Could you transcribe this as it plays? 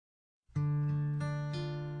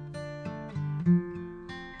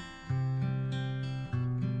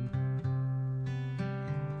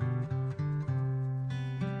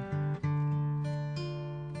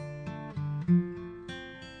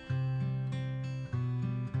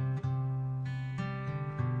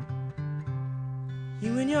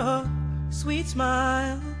You and your sweet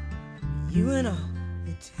smile, you and all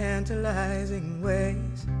your tantalizing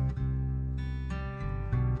ways,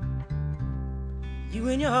 you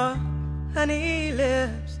and your honey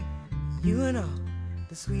lips, you and all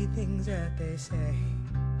the sweet things that they say,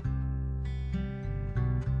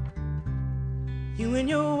 you and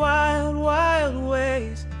your wild, wild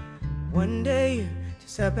ways. One day you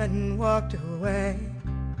just up and walked away.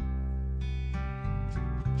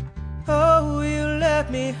 Oh, you left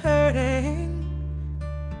me hurting,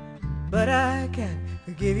 but I can't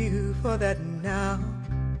forgive you for that now.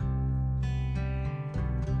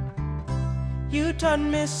 You taught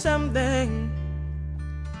me something,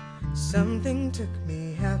 something took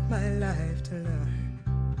me half my life to learn.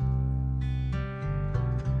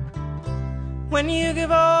 When you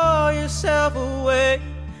give all yourself away,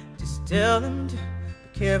 just tell them to be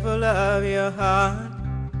careful of your heart.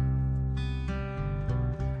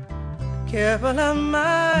 Careful of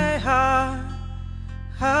my heart,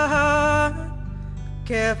 heart.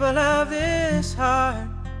 Careful of this heart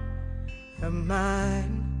of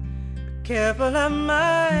mine. Careful of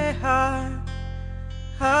my heart,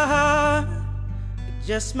 heart. It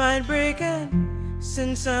just might break and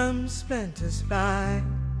send some splinters flying.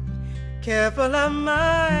 Careful of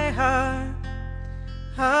my heart,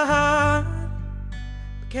 heart.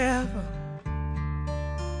 Careful.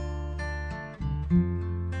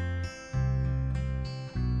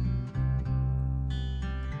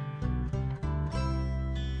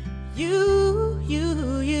 You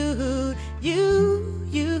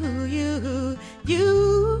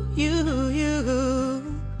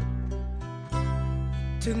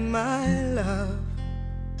took my love,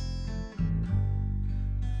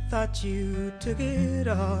 thought you took it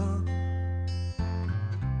all.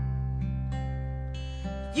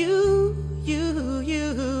 You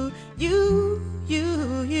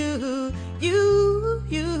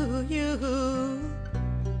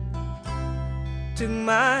took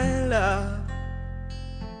my love,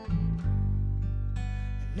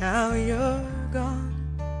 now you're gone.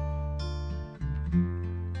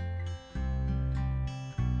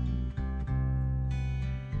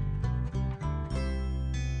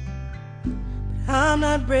 But I'm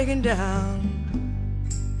not breaking down,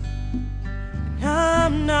 and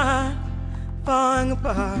I'm not falling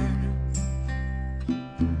apart.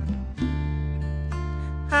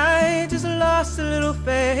 I just lost a little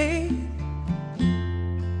faith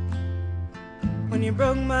when you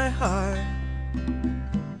broke my heart.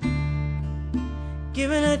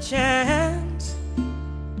 Given a chance,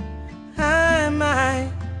 I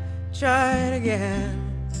might try it again,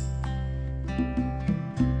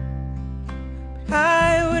 but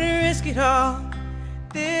I wouldn't risk it all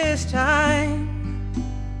this time.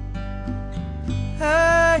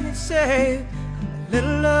 I'd save a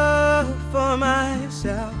little love for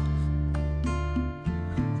myself,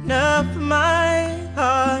 enough for my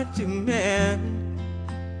heart to mend.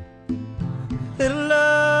 Little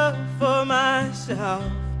love for myself.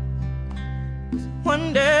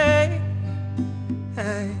 One day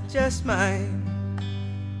I just might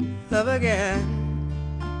love again.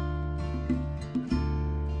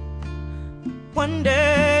 One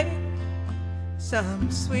day some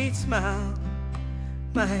sweet smile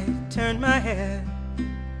might turn my head.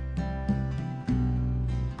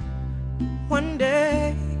 One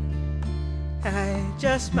day I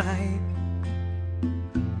just might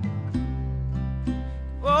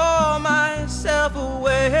throw myself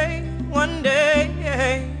away. One day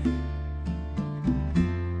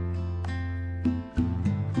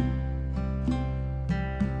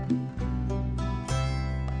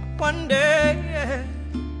one day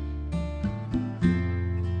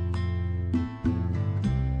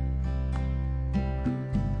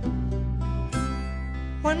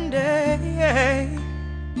one day